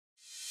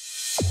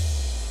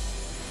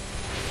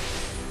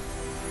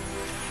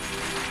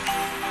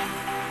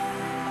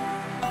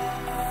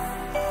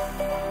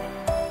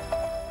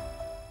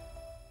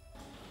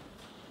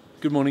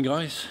Good morning,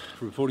 guys.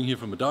 Reporting here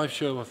from a dive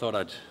show. I thought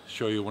I'd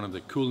show you one of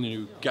the cool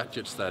new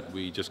gadgets that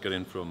we just got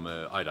in from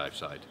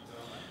i-divesite.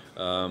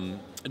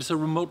 It's a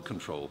remote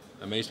control.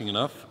 Amazing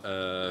enough,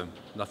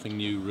 nothing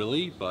new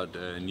really, but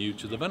new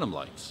to the Venom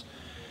lights.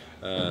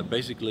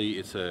 Basically,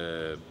 it's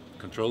a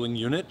controlling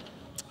unit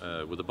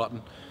with a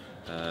button,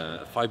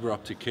 a fiber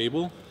optic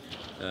cable,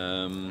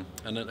 and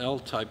an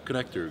L-type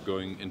connector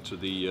going into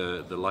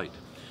the light.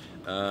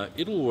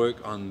 It'll work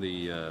on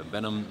the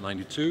Venom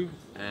 92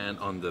 and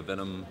on the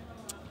Venom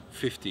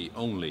 50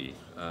 only.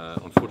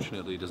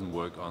 Unfortunately, it doesn't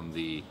work on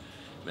the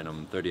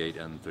Venom 38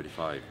 and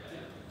 35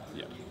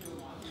 yet.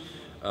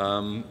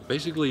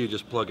 Basically, you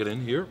just plug it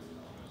in here,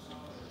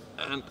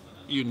 and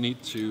you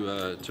need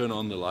to turn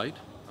on the light.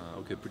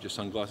 Okay, put your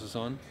sunglasses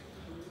on.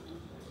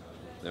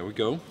 There we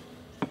go.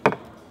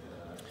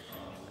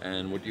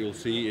 And what you'll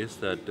see is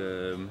that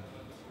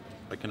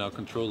I can now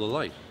control the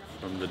light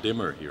from the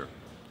dimmer here.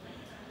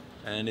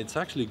 And it's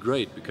actually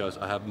great because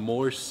I have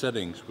more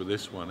settings with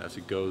this one as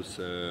it goes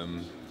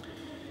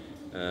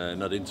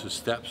not into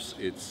steps,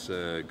 it's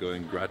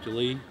going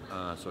gradually,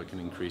 so I can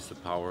increase the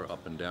power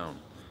up and down.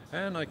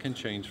 And I can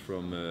change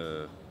from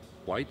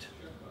white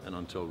and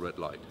until red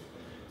light.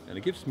 And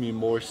it gives me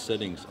more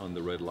settings on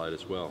the red light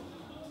as well,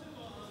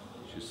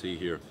 as you see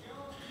here.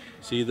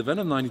 See, the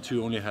Venom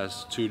 92 only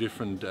has two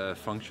different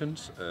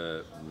functions,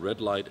 red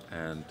light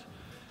and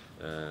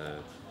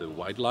the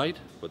white light,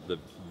 but the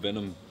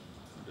Venom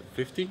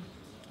 50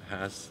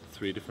 has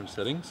three different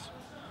settings,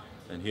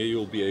 and here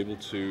you'll be able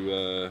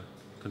to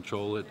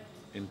control it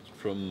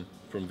from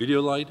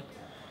video light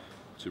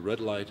to red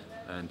light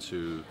and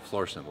to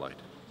fluorescent light.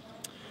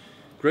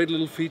 Great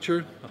little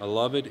feature, I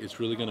love it. It's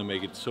really going to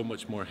make it so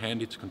much more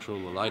handy to control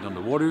the light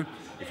underwater.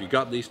 If you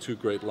got these two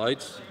great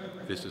lights,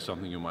 this is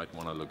something you might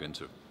want to look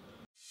into.